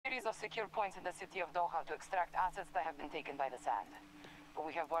series of secure points in the city of Doha to extract assets that have been taken by the sand. But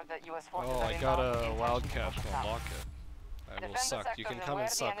we have word that U.S. forces Oh, are I got involved in a the wildcat intention to push to us out. unlock it. I will Defend the suck. You sectors can and come wear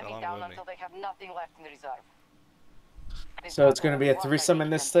and the suck enemy along down with me. until they have nothing left in reserve. So it's gonna be a threesome in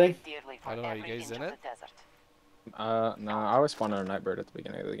this thing? I don't know, you guys in it? No, I always spawn on a Nightbird at the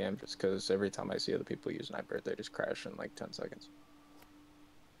beginning of the game just because every time I see other people use Nightbird, they just crash in like 10 seconds.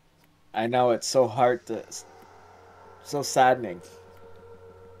 I know, it's so hard to... So saddening.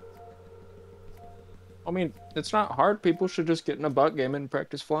 I mean, it's not hard. People should just get in a bot game and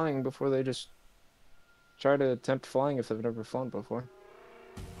practice flying before they just try to attempt flying if they've never flown before.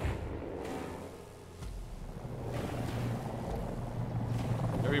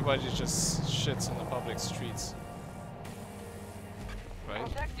 Everybody just shits in the public streets. Right?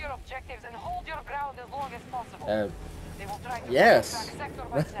 Protect your objectives and hold your ground as long as possible. They will try to yes. sector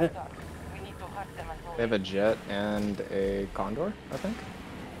by sector. We need to hurt them until They have a jet and a condor, I think.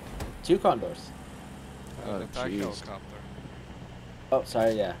 2 condors. Oh, An attack jeez. helicopter. Oh,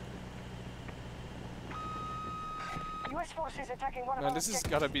 sorry, yeah. US forces attacking one of Man, our this has objectives.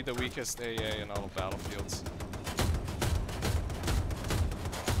 gotta be the weakest AA in all battlefields.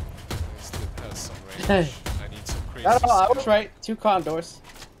 At least it has some range. I need some crazy No, I skill. was right. 2 condors.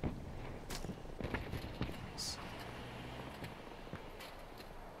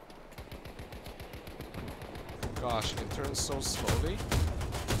 Gosh, it turns so slowly.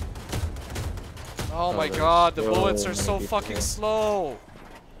 Oh my there's god, the so bullets are so many fucking people. slow.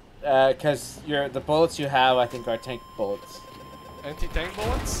 Because the bullets you have, I think, are tank bullets. Anti-tank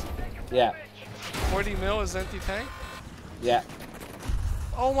bullets? Yeah. 40 mil is anti-tank? Yeah.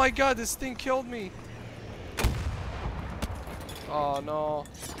 Oh my god, this thing killed me. Oh no.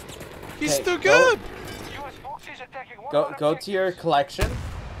 He's Okay, too good! US forces attacking one Go of our go to your objectives. collection.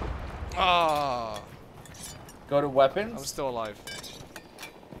 Ah, Go to weapons. I'm still alive.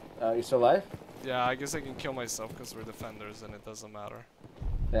 You still alive? Yeah, I guess I can kill myself because we're defenders and it doesn't matter.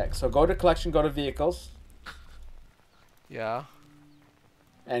 Yeah. So go to collection. Go to vehicles, Yeah.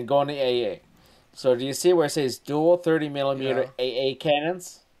 and go on the AA. So do you see where it says dual 30mm Yeah. AA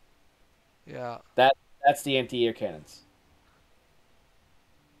cannons? Yeah. That's the anti-air cannons.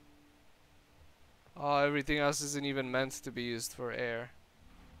 Oh, everything else isn't even meant to be used for air.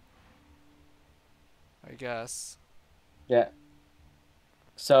 I guess. Yeah.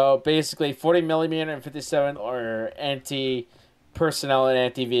 So basically, 40mm and 57 are anti-personnel and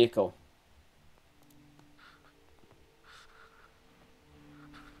anti-vehicle.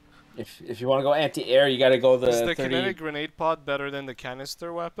 If you want to go anti-air, you got to go Is the 30. kinetic grenade pod better than the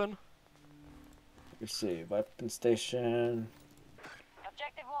canister weapon? Let's see, weapon station.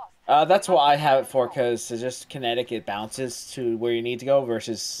 Objective lost. That's what I have it for, because it's just kinetic. It bounces to where you need to go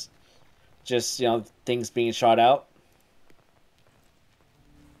versus just, things being shot out.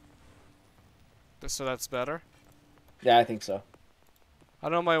 So that's better? Yeah, I think so. I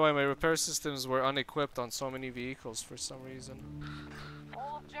don't know why my repair systems were unequipped on so many vehicles for some reason.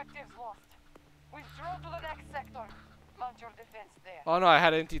 All objectives lost. Withdraw to the next sector. Mount your defense there. Oh no, I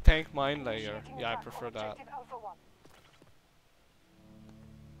had anti-tank mine layer. Initiating Yeah, I attack on prefer that. objective Alpha 1.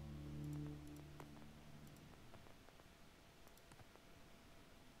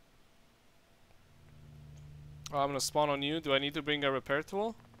 Oh, I'm gonna spawn on you. Do I need to bring a repair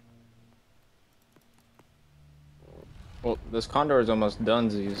tool? Well, this condor is almost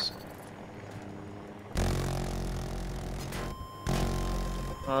donezies.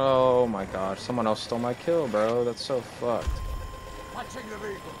 Oh my gosh, someone else stole my kill, bro. That's so fucked. Watching the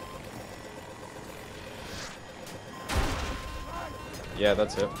vehicle. Yeah,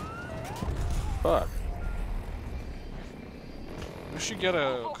 that's it. Fuck. We should get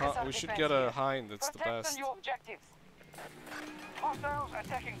a hind. That's the Protect best. the new objectives. Hostiles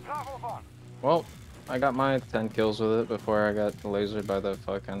attacking Bravo 1. Well, I got my 10 kills with it before I got lasered by the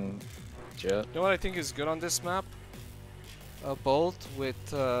fucking jet. You know what I think is good on this map? A bolt with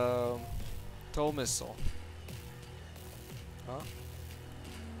tow missile. Huh?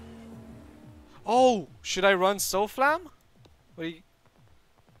 Oh! Should I run Soflam? What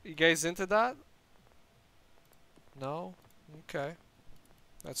you guys into that? No? Okay.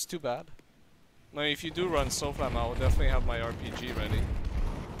 That's too bad. No, if you do run Soflam, I will definitely have my RPG ready.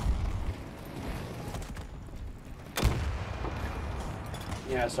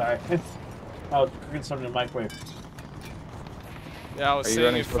 Yeah, sorry. I was cooking something in the microwave. Yeah, I was Are you saying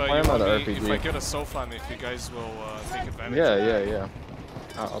running if, Soflam or the if RPG? I get a Soflam, if you guys will take advantage Yeah, of that. yeah.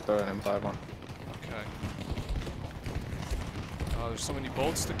 I'll throw an M5 on. Okay. Oh, there's so many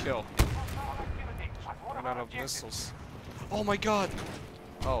bolts to kill. Run out of missiles. Oh my god!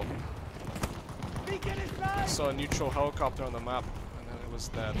 Oh. I saw a neutral helicopter on the map, and then it was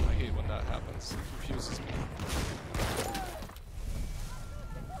dead. I hate when that happens. It confuses me.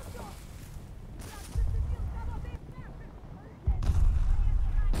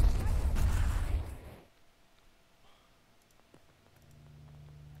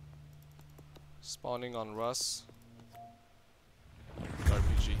 Spawning on Russ.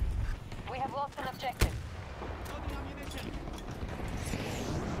 RPG. We have lost an objective.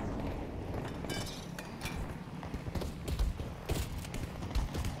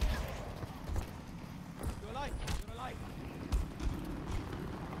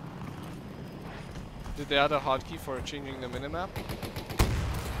 Did they add a hotkey for changing the minimap?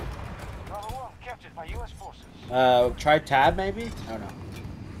 Bravo 1 captured by US forces. Try tab maybe? I don't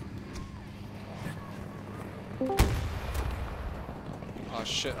know. Oh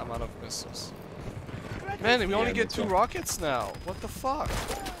shit, I'm out of missiles. Man, we only get 2 rockets now. What the fuck?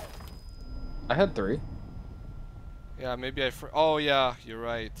 I had 3. Yeah, maybe oh yeah, you're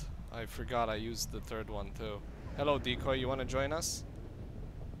right. I forgot I used the 3rd one too. Hello Decoy, you wanna join us?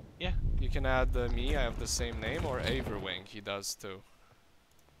 Yeah. You can add me, I have the same name, or Averwing, he does too.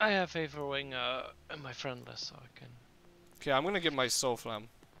 I have Averwing in my friend list, so I can. Okay, I'm gonna get my Soflam.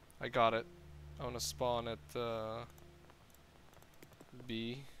 I got it. I wanna spawn at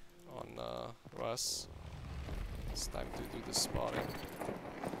B on Russ. It's time to do the spotting.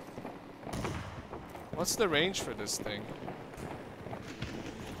 What's the range for this thing?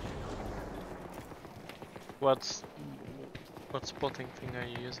 What spotting thing are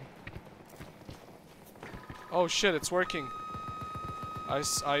you using? Oh shit, it's working. I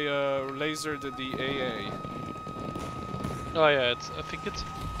lasered the AA. Oh yeah, I think it's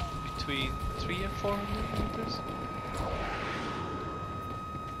between 300 and 400 meters.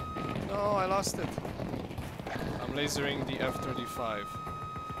 No, I lost it. I'm lasering the F-35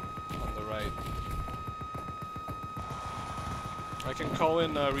 on the right. I can call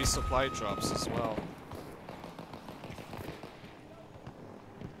in resupply drops as well.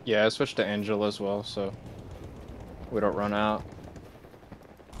 Yeah, I switched to Angel as well, so we don't run out.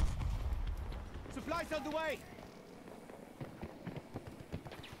 Supplies on the way.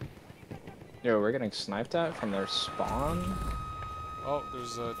 Yo, we're getting sniped at from their spawn? Oh,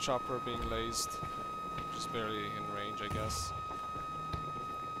 there's a chopper being lased. Just barely in range, I guess.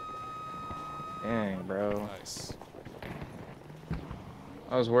 Dang, bro. Nice.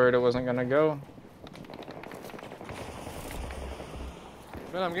 I was worried it wasn't gonna go.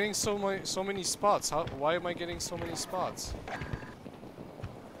 Man, I'm getting so many spots. Why am I getting so many spots?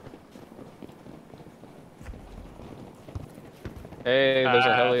 Hey, there's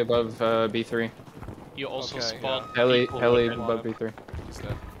a heli above B3. You also Okay, spot Heli people above with B3. He's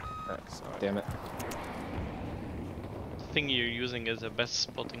dead. Alright, damn it. the thing you're using is the best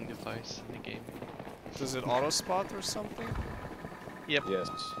spotting device in the game. Does it auto spot or something? Yep. Yes.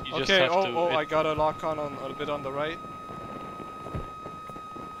 You just Okay, have to. I got a lock on a bit on the right.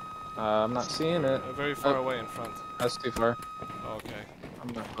 I'm not seeing it. Very far away in front. That's too far. Okay. I'm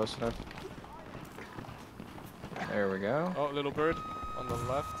not close enough. There we go. Oh, little bird on the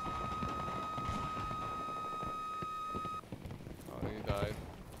left. Oh, he died.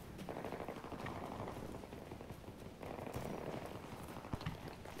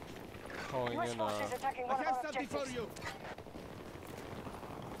 Calling US in forces attacking I one of have our something for objectives. you.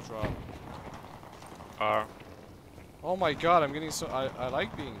 drop. R. Oh my god, I'm getting so... I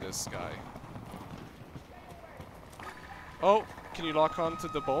like being this guy. Oh, can you lock on to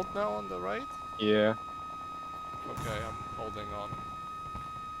the bolt now on the right? Yeah. Okay, I'm holding on.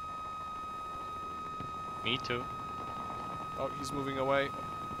 Me too. Oh, he's moving away.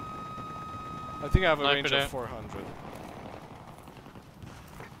 I think I have a Sniper range there. of 400.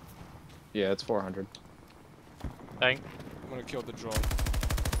 Yeah, it's 400. Tank. I'm gonna kill the drone.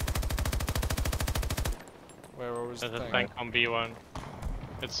 Where was the There's a tank? tank on B1.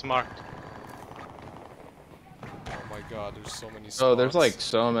 It's marked. Oh my god, there's so many spots. Oh, there's like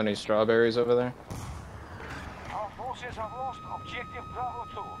so many strawberries over there. Our forces have lost objective Bravo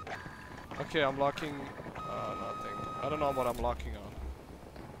 2. Okay, I'm locking... nothing. I don't know what I'm locking on.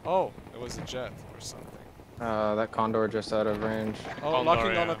 Oh, it was a jet or something. That condor just out of range. Oh, Condor,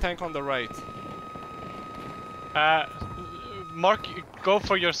 locking on yeah. a tank on the right. Mark, go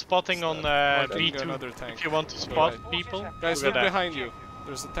for your spotting on Marking B2 another tank. if you want to Go spot ahead. people. Guys, Look look at that. behind you.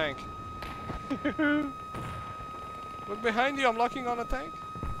 There's a tank. Look behind you, I'm locking on a tank.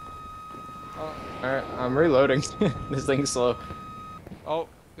 Oh, Alright, I'm reloading. This thing's slow. oh,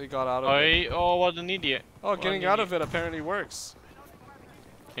 they got out of it. Oh, what an idiot. Oh, getting out of it apparently works.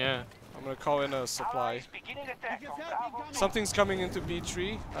 Yeah. I'm gonna call in a supply. Allies beginning attack on Bravo 2. Something's coming into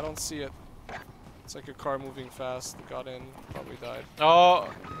B3. I don't see it. It's like a car moving fast. Got in, probably died. Oh,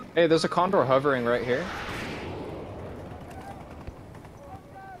 Hey, there's a condor hovering right here.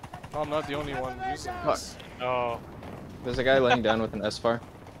 I'm not the only one using this. no. There's a guy laying down with an S-fire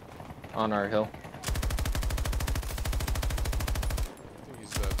on our hill. I think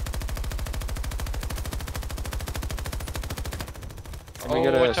he's dead. Can we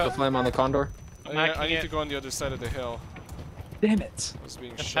get a watch out. Soflam on the condor? I need to go on the other side of the hill. Damn it! I was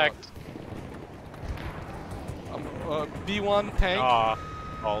being shot. Attacked. B1 tank. Ah,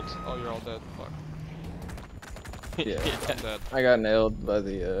 old. Oh, you're all dead. Fuck. Yeah, I'm dead. I got nailed by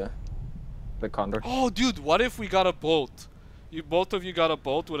the condor. Oh, dude, what if we got a boat? Both of you got a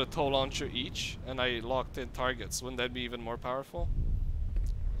boat with a tow launcher each, and I locked in targets. Wouldn't that be even more powerful?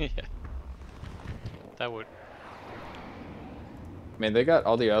 Yeah. That would. I mean, they got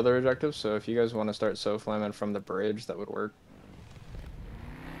all the other objectives, so if you guys want to start Soflamming from the bridge, that would work.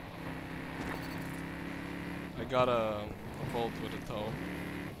 I got a boat with a tow.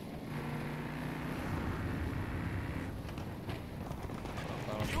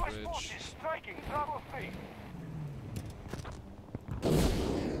 Not on the US bridge. forces striking Bravo 3.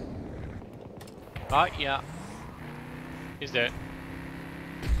 Ah, yeah. He's dead.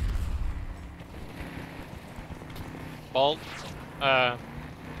 Bolt. Eh.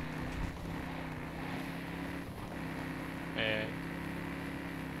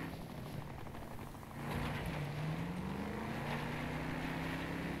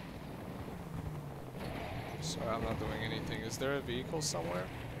 Sorry, I'm not doing anything. Is there a vehicle somewhere?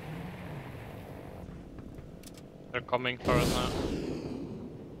 They're coming for us now.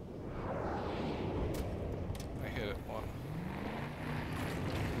 I hit it one.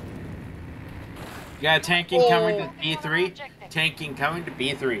 You got a tanking coming to B3. Tanking coming to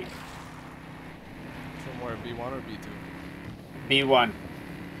B3. From where? B1 or B2? B1.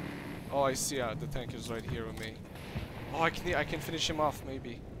 Oh, I see. The tank is right here with me. Oh, I can finish him off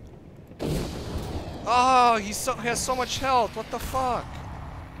maybe. Oh, he has so much health. What the fuck?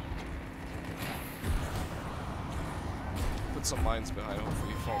 Put some mines behind.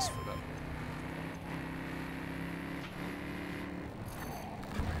 Hopefully, he falls for them.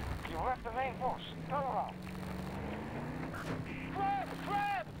 You left the main force. Turn around. Grab!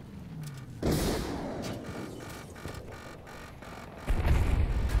 Grab!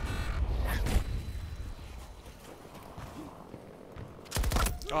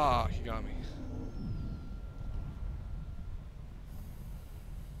 Ah, he got me.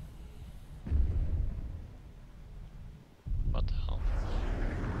 What the hell?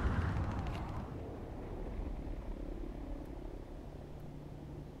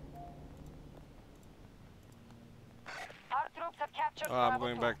 Our troops have captured I'm Bravo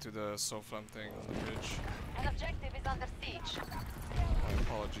going 2. back to the Soflam thing on the bridge. An objective is under siege. My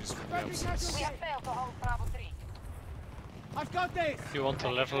apologies for the absence. We have failed to hold Bravo 3. I've got this! You want to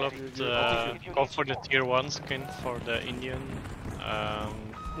level up the... Go for the tier 1 skin for the Indian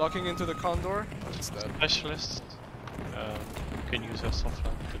Locking into the Condor. It's dead. specialist. You can use a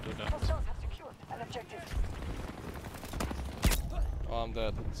Soflam to do that. Hostiles have secured an objective. Oh, I'm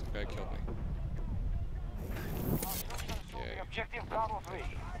dead. Some guy killed me. The objective Bravo 3.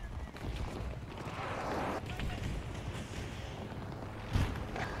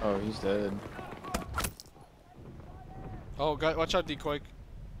 Oh, he's dead. Oh, God, watch out, decoy.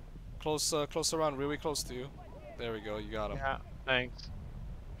 Close around, really close to you. There we go, you got him. Yeah, thanks.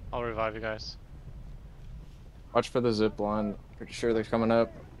 I'll revive you guys. Watch for the zip line. Pretty sure they're coming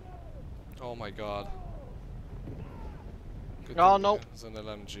up. Oh my God. Good Oh, thing no. It's an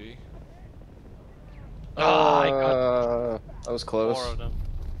LMG. I got That was close. 4 of them.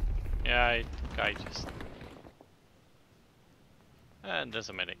 Yeah, I just... And there's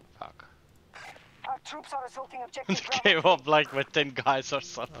a medic. Fuck. Our troops are assaulting objective Bravo Came up like with 10 guys or I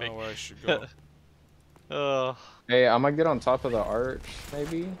something. don't know where I should go. Hey, I might get on top of the arch,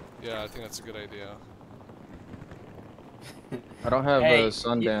 maybe? Yeah, I think that's a good idea. I don't have Hey, a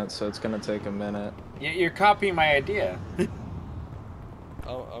Sundance, so it's gonna take a minute. You're copying my idea. I'm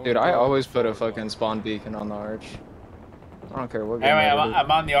Dude, gonna I go always put a forward fucking one. spawn beacon on the arch. I don't care what game Anyway, mode it is.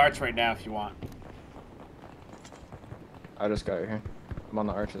 I'm on the arch right now if you want. I just got here. I'm on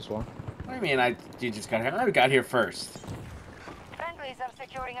the arch as well. What do you mean you just got here? I got here first. Friendlies are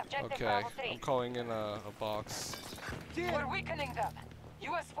securing objective Okay, Bravo I'm 3. calling in a box. We're weakening them.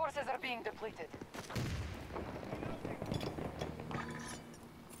 U.S. forces are being depleted.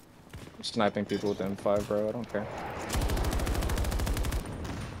 I'm sniping people with M5, bro. I don't care.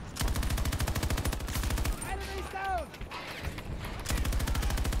 Enemies down!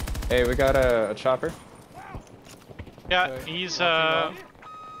 Hey, we got a chopper. Yeah, Okay, he's walking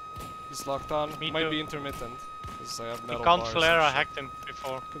He's locked on. Me Might too. be intermittent. Because I have He metal can't bars flare, and I shit. hacked him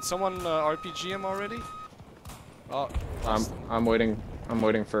before. Can someone RPG him already? Oh, lost him. I'm waiting. I'm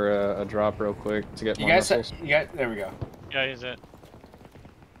waiting for a drop real quick to get You more guys, missiles. there we go. Yeah, he's it.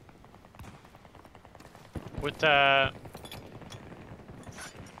 With Hostile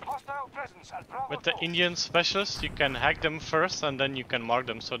presence at Bravo the 2. Indian specialists, you can hack them first and then you can mark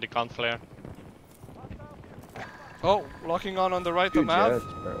them so they can't flare. Oh, locking on the right Two of map. jets,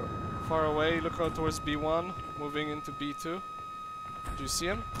 bro. Far away, look out towards B1. Moving into B2. Do you see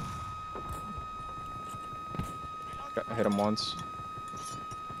him? Hit him once.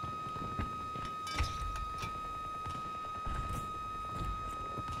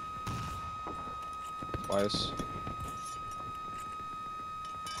 Twice.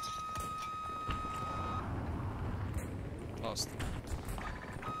 Lost.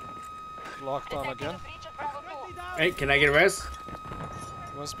 Locked on again. Breach at Bravo 2. Hey, can I get a res?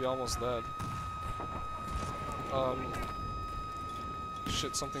 He must be almost dead.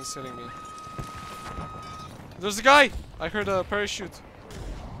 Shit, something's hitting me. There's a guy! I heard a parachute.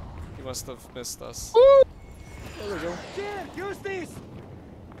 He must have missed us. There we go. Here, use this.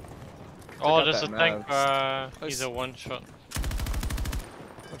 Oh, out there's a that tank. I He's a one shot.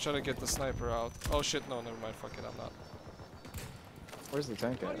 I'm trying to get the sniper out. Oh shit, no, never mind. Fuck it, I'm not. Where's the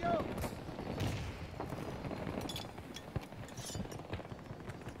tank at?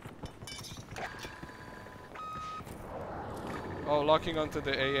 Oh, locking onto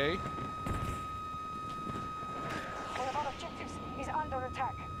the AA. We have all objectives. He's under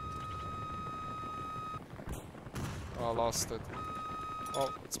attack. Oh, lost it.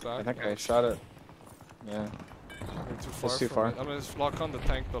 Oh, it's back. I think Oh, I shot it. Yeah. We're too far. It's too from far. it. I'm gonna lock on the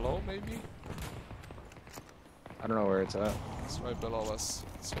tank below, maybe? I don't know where it's at. It's right below us.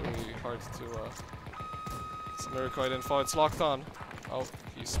 It's really hard to, It's Americoid info. It's locked on. Oh,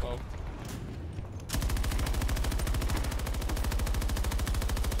 he smoked.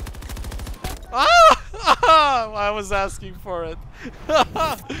 Ah! I was asking for it.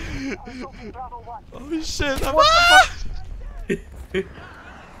 Bravo 1. Oh shit!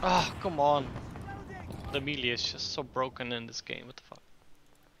 Ah, come on. The melee is just so broken in this game. What the fuck?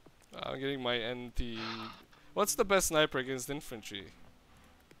 I'm getting my NT. What's the best sniper against infantry?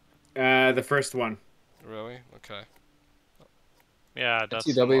 The first one. Really? Okay. Yeah, that's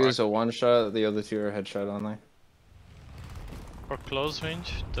the TW more is a one shot. The other two are headshot only. for close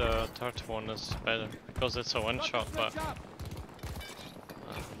range. The third one is better because it's a one shot, but Switch up.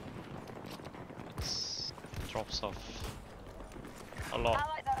 it's drops off a lot.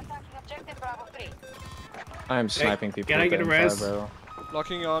 Allies are attacking objective Bravo 3. I am sniping people. can I with get the a M5, res? bro.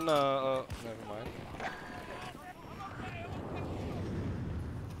 Locking on. Never mind.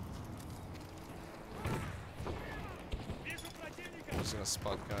 Using a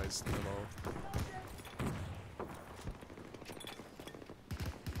spot, guys. Below.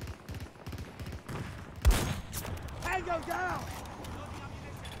 Tango down.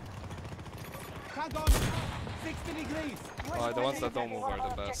 Tango 60 degrees. Oh, the ones that don't move are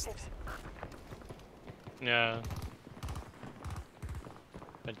the best. Yeah.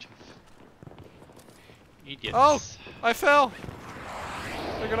 Bunch of idiots. Oh! I fell!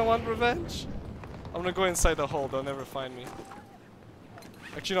 They're gonna want revenge. I'm gonna go inside the hole, they'll never find me.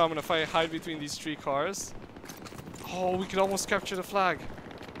 Actually, no, I'm gonna hide between these three cars. Oh, we could almost capture the flag.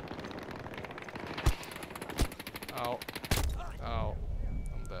 Ow. Ow.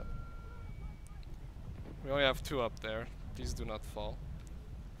 I'm dead. We only have two up there. Please do not fall.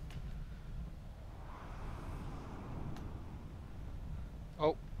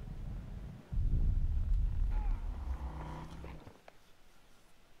 Oh.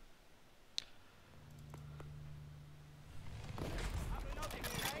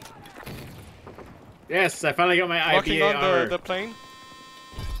 Yes, I finally got my Locking IBA on armor. the plane.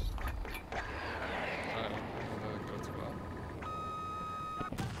 That goes well.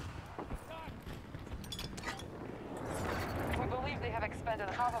 We believe they have expended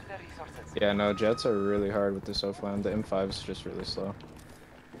half of their resources. Yeah, no, jets are really hard with the Soflam. The M5 is just really slow.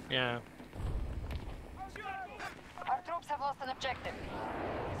 Yeah. Our troops have lost an objective.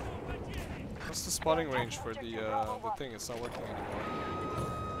 What's the spotting range for the thing? It's not working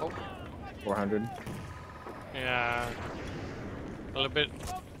anymore. 400. Yeah. A little bit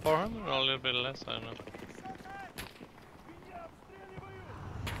 400 or a little bit less, I don't know.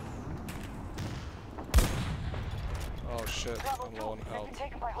 Oh shit, I'm low on They've been health.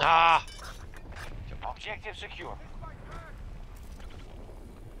 taken by Ah! Objective secure.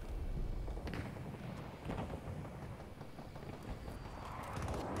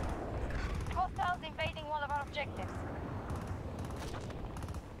 hostiles invading one of our objectives.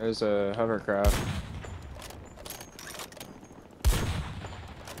 There's a hovercraft.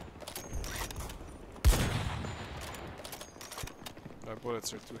 My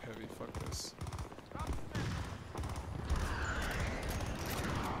bullets are too heavy. Fuck this.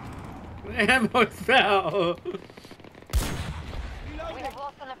 Ammo fell. We have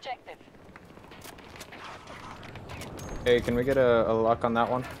lost an objective. Hey, can we get a lock on that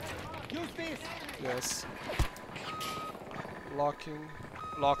one? Use this. Yes. Locking.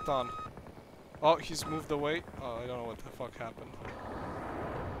 Locked on. Oh, he's moved away. Oh, I don't know what the fuck happened.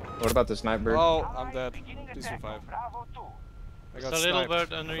 What about this night bird? Oh, I'm dead. Please revive. Bravo 2. I got There's a little sniped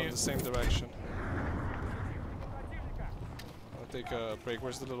bird under from you. the same direction. I'll take a break.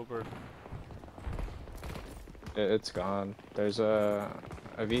 Where's the little bird? It's gone. There's a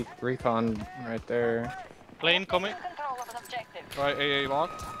recon right there. Plane coming. Control of an objective. Alright, AA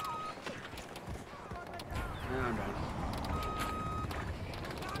locked.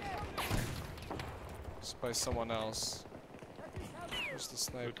 It's by someone else. Where's the Dude,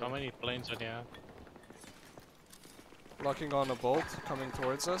 sniper? how many planes do they have? Locking on a bolt coming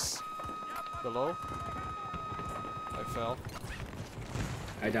towards us. Below. I fell.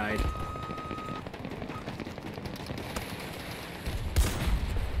 I died. Killed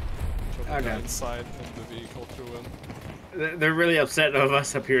the Okay. guy inside and the vehicle through him. They're really upset of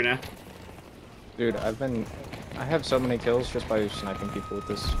us up here now. Dude, I have so many kills just by sniping people with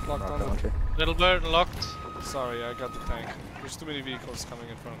this Locked on rocket the- launcher. Little bird locked. Sorry, I got the tank. There's too many vehicles coming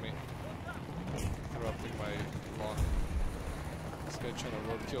in front of me. Interrupting my lock. This guy trying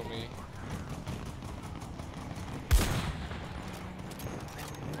to roadkill me.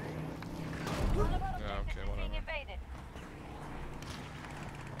 Yeah, okay, whatever. Invaded.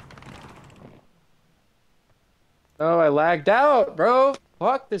 Oh, I lagged out, bro.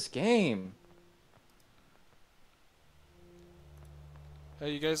 Fuck this game.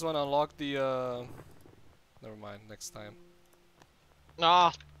 Hey, you guys want to unlock the, Never mind, next time.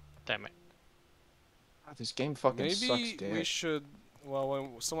 Ah, damn it. God, this game fucking sucks, Maybe dude. we should... Well,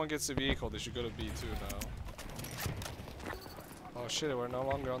 when someone gets a vehicle, they should go to B2 now. Oh shit, we're no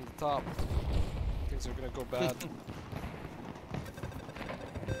longer on the top. Things are gonna go bad.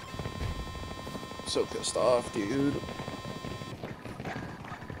 So pissed off, dude.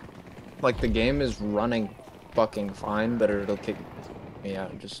 Like, the game is running fucking fine, but it'll kick me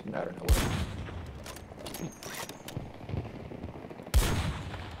out just out of nowhere.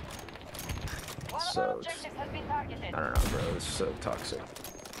 One of our So, objectives has been targeted. I don't know, bro. It's so toxic.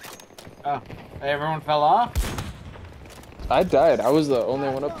 Oh, everyone fell off? I died. I was the only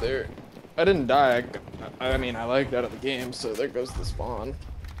one up there. I didn't die. I mean, I lagged out of the game, so there goes the spawn.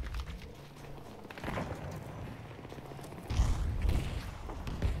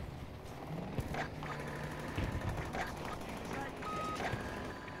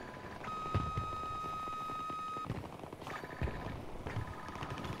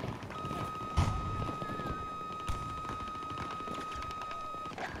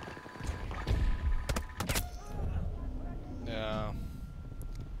 Yeah.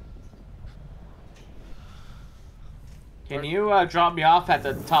 Can you drop me off at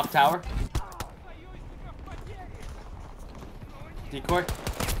the top tower? Decoy?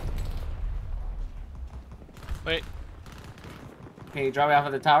 Wait, Can you drop me off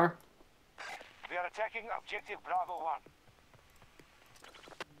at the tower? They are attacking objective Bravo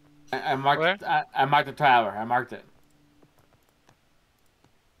 1. I marked. Where? I marked the tower. I marked it.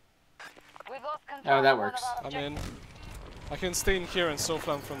 We've lost control Oh, that of one works. of our I'm in. objectives. I can stay in here and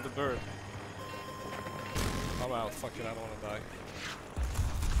Soflam from the bird. I'm out. Fuck it, I don't wanna die.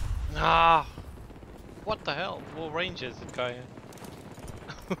 ah, what the hell? What range is it, guy?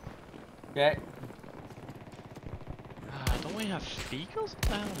 Okay. Ah, don't we have vehicles? What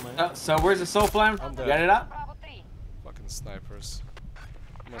the hell, man? So where's the Soflam? I'm You dead. got it up? Bravo 3. Fucking snipers.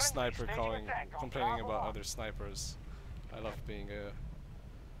 I'm a sniper complaining about other snipers. I love being a...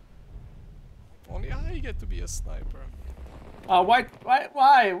 Only I get to be a sniper. Oh, why? I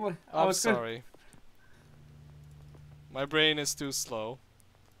I'm was good. sorry. My brain is too slow.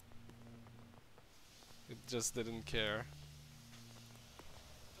 It just didn't care.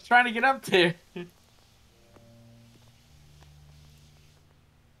 Trying to get up there.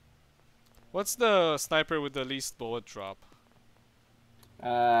 What's the sniper with the least bullet drop?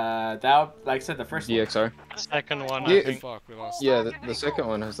 That, like I said, the first one. DXR. Second one, Yeah, I think. Fuck, we lost. Yeah, the second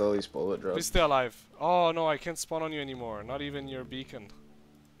one has the least bullet drop. Please stay alive. Oh no, I can't spawn on you anymore. Not even your beacon.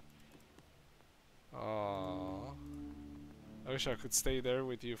 Oh. I wish I could stay there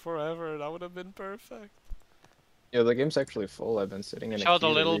with you forever. That would have been perfect. Yeah, the game's actually full. I've been sitting in a Show the queue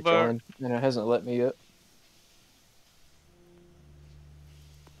to little rejoin, and it hasn't let me yet.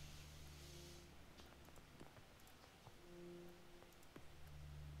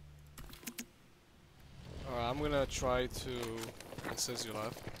 gonna try to. It says you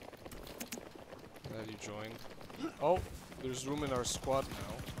left. That you joined. Oh, there's room in our squad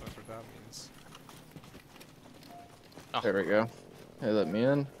now. Whatever that means. Oh. There we go. Hey, let me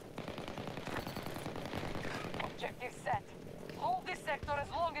in. Objective set. Hold this sector as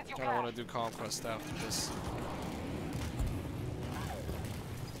long as you I don't can. want to do conquest after this.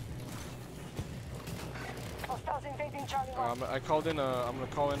 Hostiles invading Charlie 1. I called in a. I'm gonna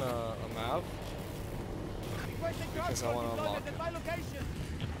call in a Mav because I want to unlock it.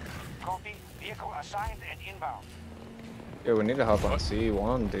 Copy. Vehicle assigned and inbound. Yeah, we need to hop on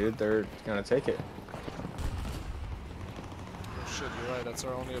C1, dude. They're gonna take it. Oh shit, you're right. That's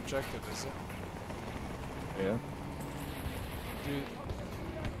our only objective, is it? Yeah. Dude.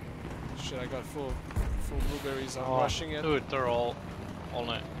 Shit, I got full blueberries. I'm Oh, rushing it. Dude, they're all on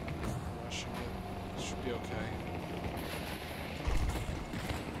it. Rushing it. It should be okay.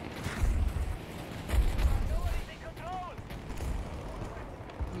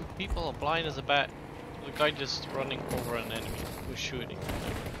 People are blind as a bat. The guy just running over an enemy who's shooting.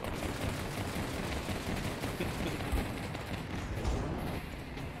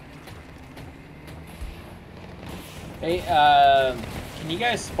 Hey, can you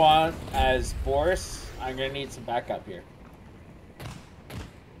guys spawn as Boris? I'm gonna need some backup here.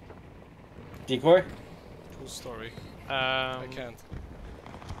 Decoy? Cool story. I I can't.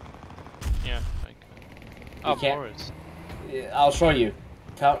 Yeah, I can. Oh, can't? Boris. Yeah, I'll show you.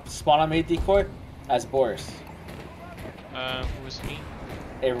 Spawn on me, Decoy, as Boris. Who's me?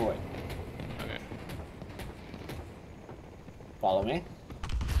 Everyone, Okay. follow me.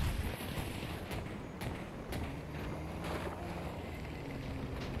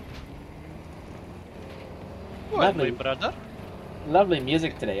 Well, Lovely. my brother. Lovely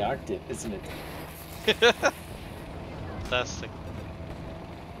music today, aren't it? Isn't it? Fantastic.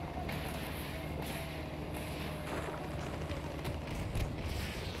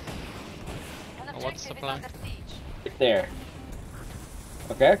 An What's the objective is plan? under siege. Right there.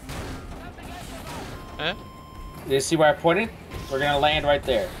 Okay. Eh? Do you see where I pointed? We're gonna land right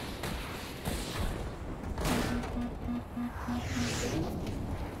there.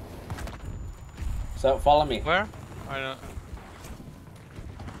 So follow me. Where? I don't.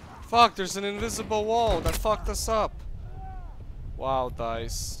 Fuck, there's an invisible wall that fucked us up. Wow,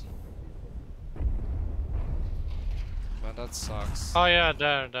 dice. Man, that sucks. Oh yeah,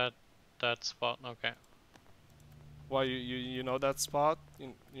 there, that spot. Okay. Why, you know that spot?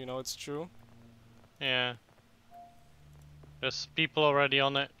 You know it's true? Yeah. There's people already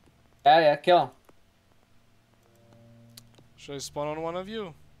on it. Yeah, kill him. Should I spawn on one of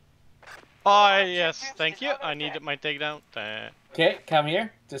you? Oh yes, thank you. I needed my takedown. Okay, come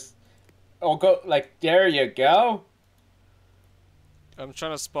here. Just, oh, go, like, there you go. I'm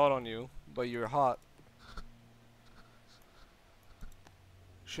trying to spawn on you, but you're hot.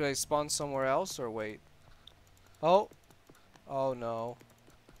 Should I spawn somewhere else or wait? Oh. Oh no.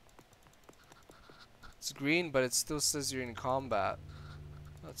 It's green, but it still says you're in combat.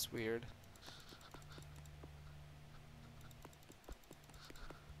 That's weird.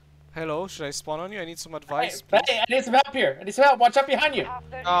 Hello, should I spawn on you? I need some advice, Hey, please. I need some help here. I need some help. Watch out behind you.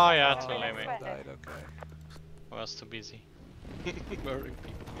 Oh yeah, too Oh, late. I died, okay. I was too busy. Murdering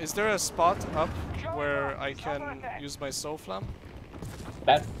people. Is there a spot up where I can use my Soflam?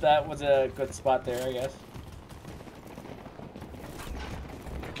 That was a good spot there, I guess.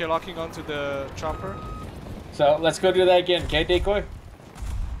 Okay, locking onto the chopper. So let's go do that again, okay, Decoy?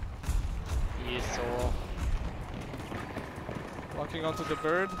 Yes, so. Locking onto the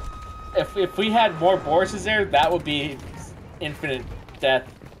bird. If we had more Borises there, that would be infinite death.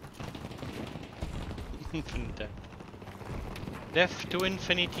 Infinite death. Death to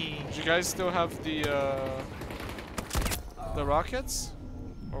infinity. Do you guys still have the rockets?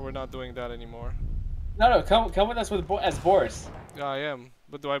 Or we're not doing that anymore? No, come with us with as Boris. Yeah, I am.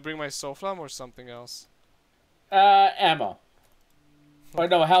 But do I bring my Soflam or something else? Ammo. Or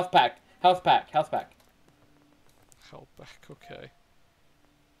no, health pack. Health pack. Help back, okay.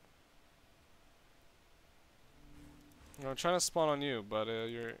 I'm trying to spawn on you, but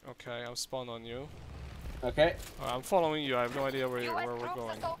you're okay. I'm spawned on you. Okay. I'm following you. I have no idea where UN we're troops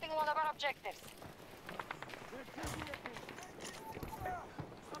going. assaulting one of our objectives.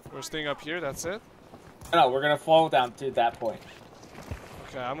 We're staying up here. That's it. No, we're gonna fall down to that point.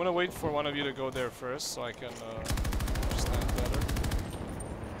 Okay, I'm gonna wait for one of you to go there first, so I can understand better.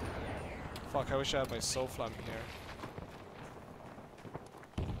 Fuck! I wish I had my Soflam here.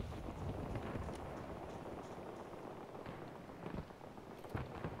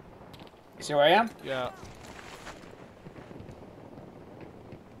 You see where I am? Yeah.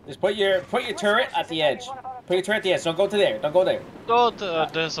 Just put your turret at the edge. One of our Put your turret at the edge. Don't go to there. Don't go there. Oh,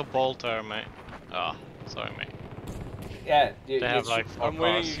 there's a bolt there, mate. Oh, sorry, mate. Yeah. They have like 4 I'm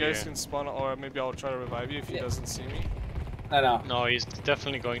waiting. cars You guys here. can spawn, or maybe I'll try to revive you if he doesn't see me. No. No, he's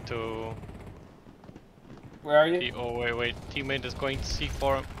definitely going to. Where are you? Oh wait, teammate is going to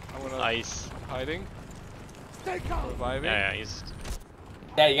C4 him. I'm gonna Nice. hiding. Reviving. Yeah, he's.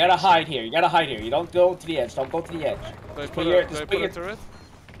 Yeah, you gotta hide here. You gotta hide here. You don't go to the edge. Don't go to the edge. Do I Just put your- a, do just I put put a your- turret?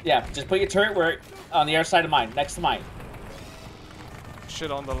 Yeah, just put your turret where on the other side of mine, next to mine.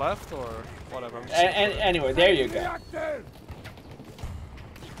 Shit on the left or whatever. I'm just And anyway, there you go.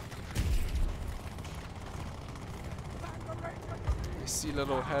 I see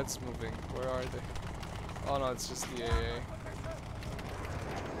little heads moving. Where are they? Oh no, it's just the AA.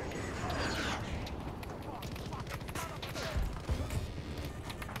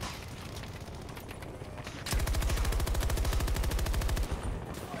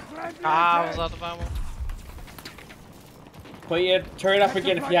 Ah, I was out of ammo. Put your turret up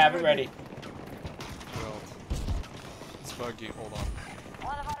again if you have it ready. Well, it's buggy. Hold on.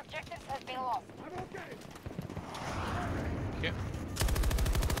 One of our objectives has been lost. Okay.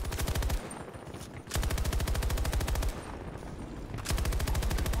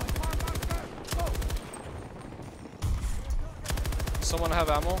 Someone have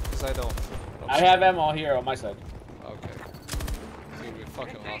ammo? Because I don't. I have ammo here on my side. Okay. Dude, we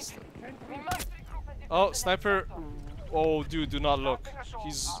fucking lost it. We must regroup and Oh, sniper. Oh, dude, do not look.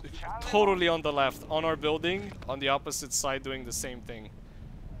 He's totally on the left, on our building, on the opposite side, doing the same thing.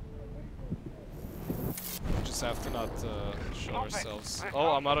 We just have to not show ourselves. Oh,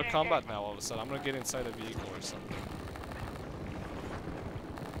 I'm out of combat now all of a sudden. I'm gonna get inside a vehicle or something.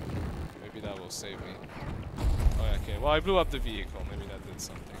 Maybe that will save me. Oh, yeah, okay. Well, I blew up the vehicle. Maybe that did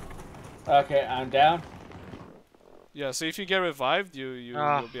something. Okay, I'm down. Yeah, so if you get revived, you'll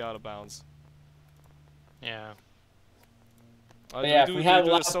be out of bounds. Yeah. Yeah, if do we we have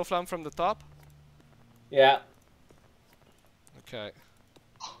do a lots- Soflam from the top? Yeah. Okay.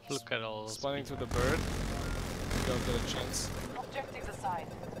 Look at all those. Spawning to the bird. Don't get a chance. objectives assigned.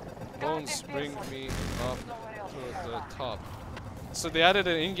 Bones, bring me up to the top. So they added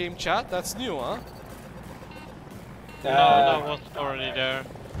an in-game chat? That's new, huh? No, that was already there.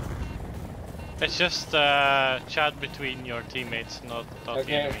 It's just chat between your teammates, not the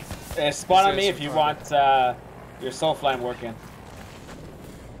Okay. enemy. Spawn on This me is if you retarded. want your Soflam working.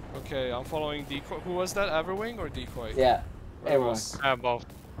 Okay, I'm following Decoy. Who was that? Everwing or Decoy? Yeah. Where Everyone. was- Both.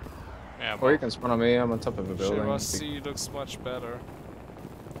 Yeah, Or you both. can spawn on me. I'm on top of a building. Shirasi looks much better.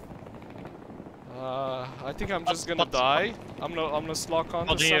 I think I'm just gonna die. I'm gonna lock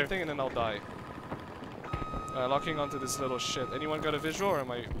onto Oh, dear. something and then I'll die. Locking onto this little shit. Anyone got a visual or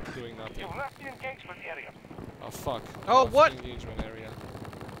am I doing nothing? You've left the engagement area. Oh fuck. Oh, Left what? Engagement area.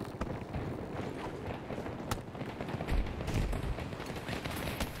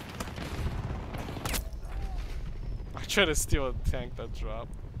 I tried to steal a tank that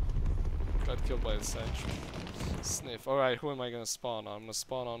dropped. Got killed by a sentry. Sniff. Alright, who am I gonna spawn on? I'm gonna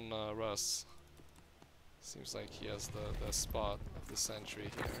spawn on Russ. Seems like he has the spot of the sentry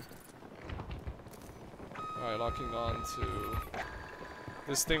here. Alright, locking on to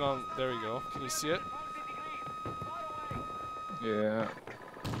this thing on. There we go. Can you see it? Yeah.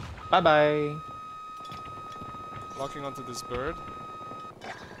 Bye bye. Locking onto this bird.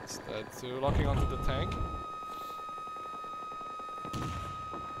 It's dead too. Locking onto the tank.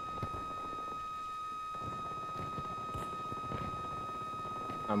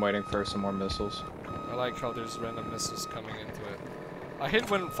 I'm waiting for some more missiles. I like how there's random missiles coming into it. I hate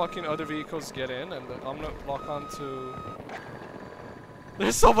when fucking other vehicles get in and I'm gonna lock on to...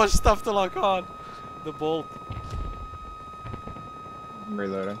 There's so much stuff to lock on! The bolt. I'm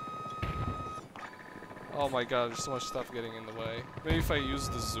reloading. Oh my god, there's so much stuff getting in the way. Maybe if I use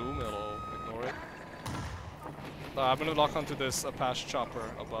the zoom, it'll ignore it. I'm gonna lock onto this Apache chopper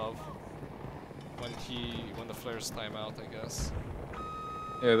above. When the flares time out, I guess.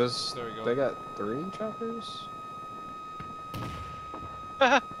 Yeah, this. There we go. They got 3 choppers.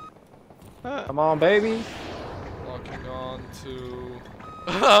 Come on, baby. Locking on to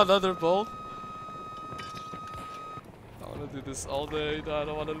another bolt. I wanna do this all day. No, I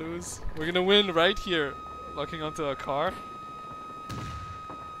don't wanna lose. We're gonna win right here. Locking onto a car.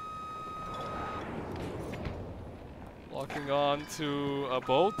 Locking on to a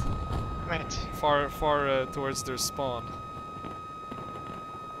boat. Mate. Far towards their spawn.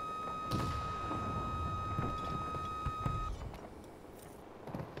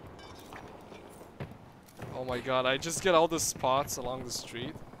 Oh my god, I just get all the spots along the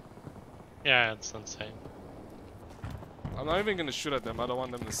street. Yeah, it's insane. I'm not even gonna shoot at them, I don't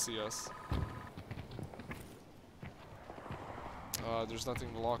want them to see us. There's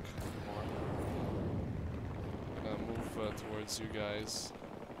nothing to lock anymore. I'm gonna move towards you guys.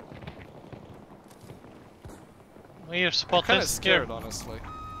 We're spot Kinda this scared, here. honestly.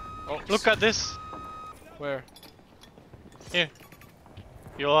 Oh, Look at this. where? Here.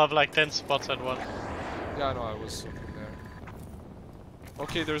 You'll have like 10 spots at once. Yeah, I know, I was looking there.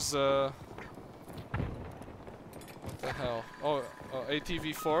 Okay, there's what the hell? Oh,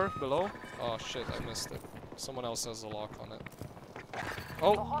 ATV4 below? Oh shit, I missed it. Someone else has a lock on it.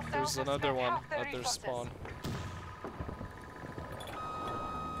 Oh, there's another one at their spawn.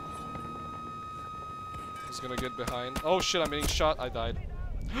 He's gonna get behind. Oh shit, I'm being shot. I died.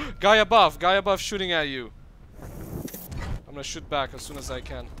 Guy above shooting at you. I'm gonna shoot back as soon as I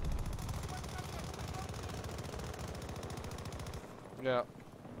can. Yeah.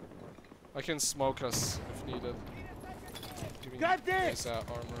 I can smoke us if needed. Got this! Armor.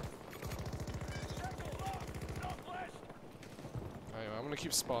 Anyway, I'm gonna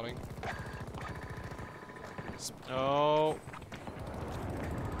keep spawning. Oh.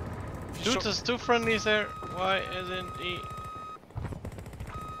 Dude, there's 2 friendlies there. Why isn't he?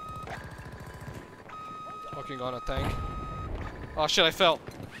 Locking on a tank. Oh shit, I fell.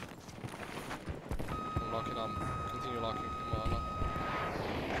 I'm locking on. Continue locking him on.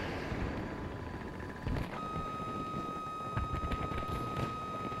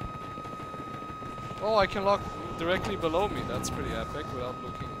 Oh, I can lock directly below me. That's pretty epic without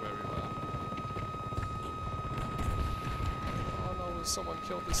looking very well. Oh no, will someone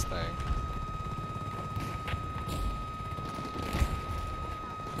kill this tank?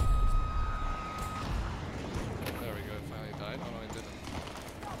 There we go, it finally died. Oh no, it didn't.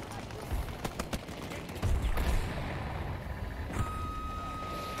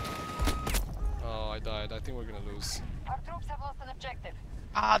 Oh, I died. I think we're gonna lose. Our troops have lost an objective.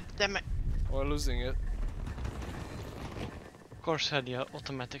 Ah, damn it. We're losing it. Of course, had the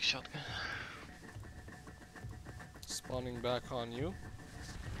automatic shotgun. Spawning back on you.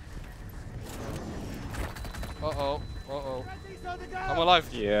 Uh-oh. Uh-oh. I'm alive.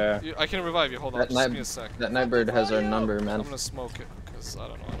 Yeah. I can revive you. Hold on. That Just give me a sec. That Nightbird has our number, I'm man. gonna smoke it, because I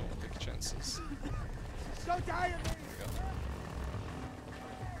don't know. I don't want to take chances. Don't die of me!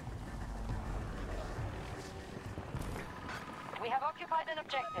 We have occupied an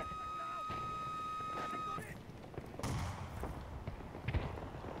objective.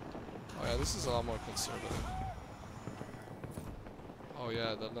 Oh yeah, this is a lot more conservative. Oh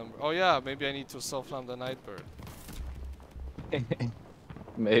yeah, the number. Oh yeah, maybe I need to Soflam the Nightbird.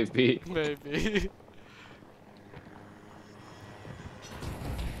 Maybe. Maybe.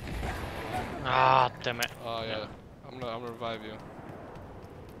 Ah, damn it. Oh yeah, I'm gonna revive you.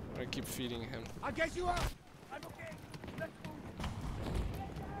 I'm gonna keep feeding him. I'll get you out! I'm okay! Let's move!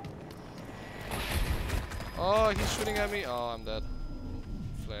 Oh, he's shooting at me. Oh, I'm dead.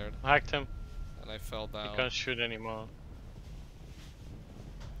 Flared, Hacked him. and I fell He down. can't shoot anymore.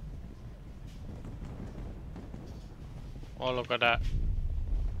 Oh, look at that.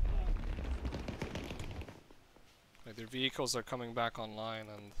 Like, their vehicles are coming back online,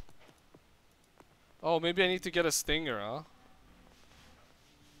 and oh, maybe I need to get a stinger, huh?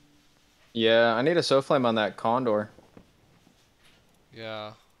 Yeah, I need a Soflam on that Condor.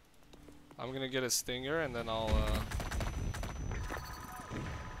 Yeah. I'm gonna get a stinger, and then I'll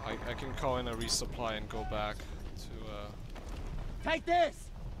I can call in a resupply and go back to Take this!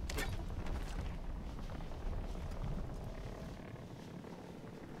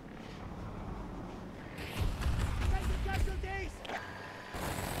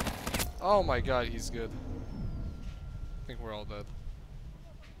 Oh my god, he's good. I think we're all dead.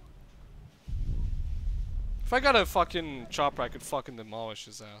 If I got a fucking chopper, I could fucking demolish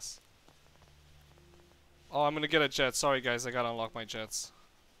his ass. Oh, I'm gonna get a jet. Sorry guys, I gotta unlock my jets.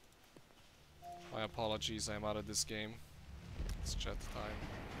 My apologies, I'm out of this game. It's jet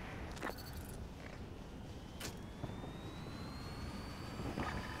time.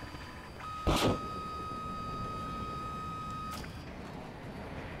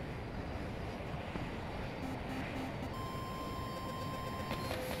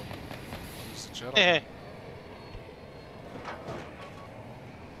 There's a jet on Eh. me.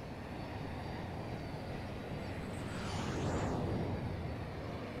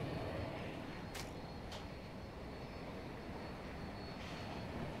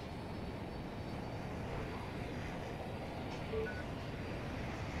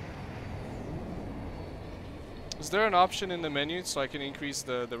 Is there an option in the menu so I can increase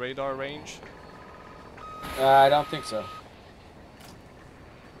the radar range? I don't think so.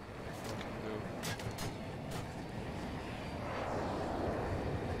 Fucking do.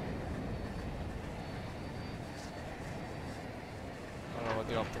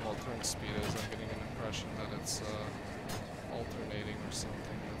 the optimal turn speed is. I'm getting an impression that it's alternating or something.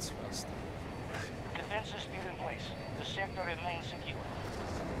 That's faster. Defenses still in place. The sector remains secure.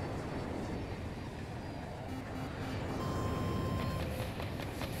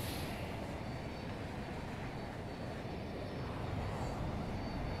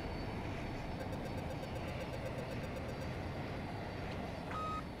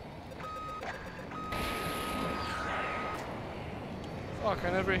 Fuck,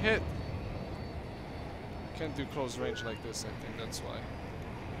 I never hit. Can't do close range like this, I think that's why.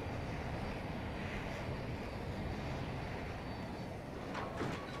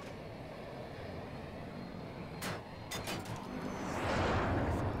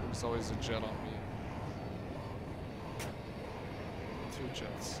 There's always a jet on me. 2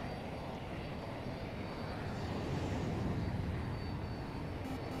 jets.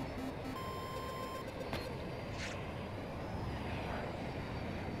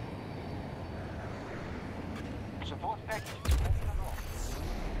 Support package. That's the goal.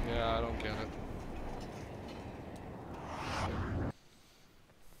 Yeah, I don't get it.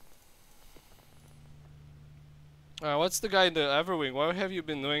 What's the guy in the Everwing? What have you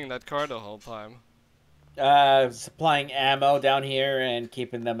been doing in that car the whole time? Supplying ammo down here and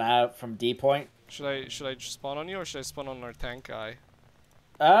keeping them out from D point. Should I just spawn on you or should I spawn on our tank guy?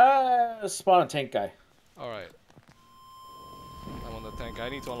 Spawn a tank guy. Alright. I'm on the tank. I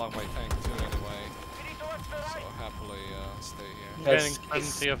need to unlock my tank too anyway. So I'll happily stay here. Getting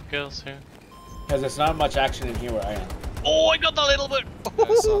plenty of kills here. Because there's not much action in here where I am. Oh, I got a little bit! Yeah,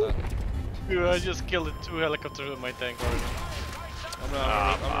 I saw that. Dude, I just killed 2 helicopters with my tank already. I'm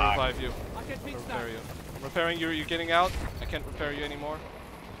gonna revive you. I'm repair you. I'm repairing you. You're getting out. I can't repair you anymore.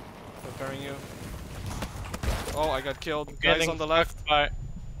 Repairing you. Oh, I got killed. Guys on the left.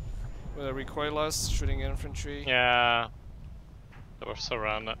 With a recoilless, shooting infantry. Yeah. They were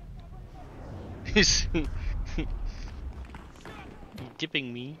surrounded. He's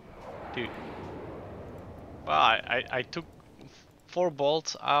dipping me. Dude. Well, I took 4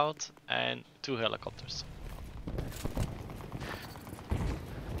 bolts out and 2 helicopters.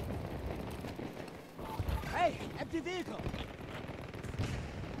 Hey, empty vehicle.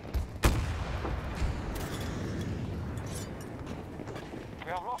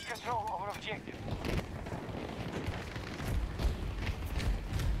 We have lost control over objective.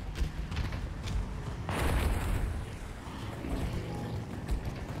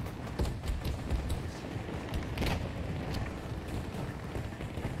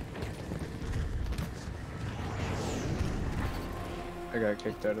 I got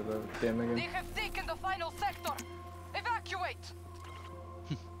kicked out of the game They again. have taken the final sector. Evacuate.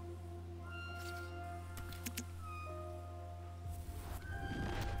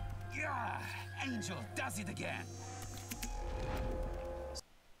 Yeah, Angel does it again.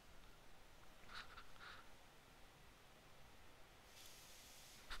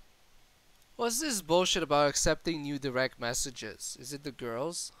 What's this bullshit about accepting new direct messages? Is it the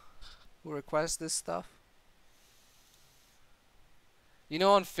girls who request this stuff? You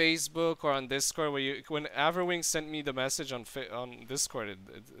know, on Facebook or on Discord, where when Everwing sent me the message on Discord,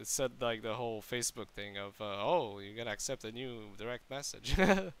 it said like the whole Facebook thing of oh, you're gonna accept a new direct message.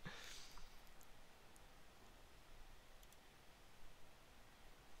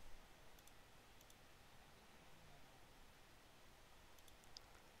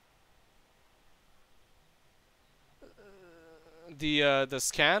 The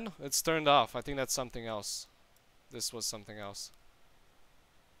scan, it's turned off. I think that's something else. This was something else.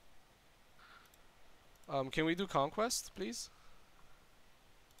 Can we do conquest, please?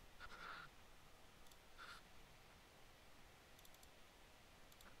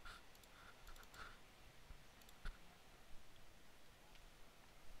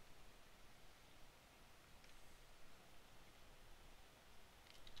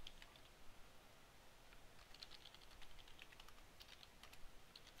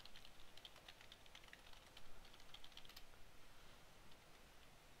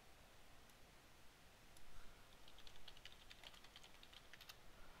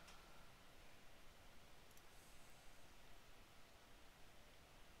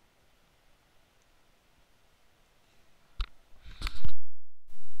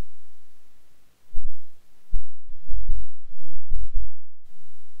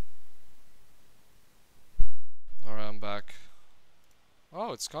 Alright, I'm back.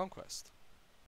 Oh, it's conquest.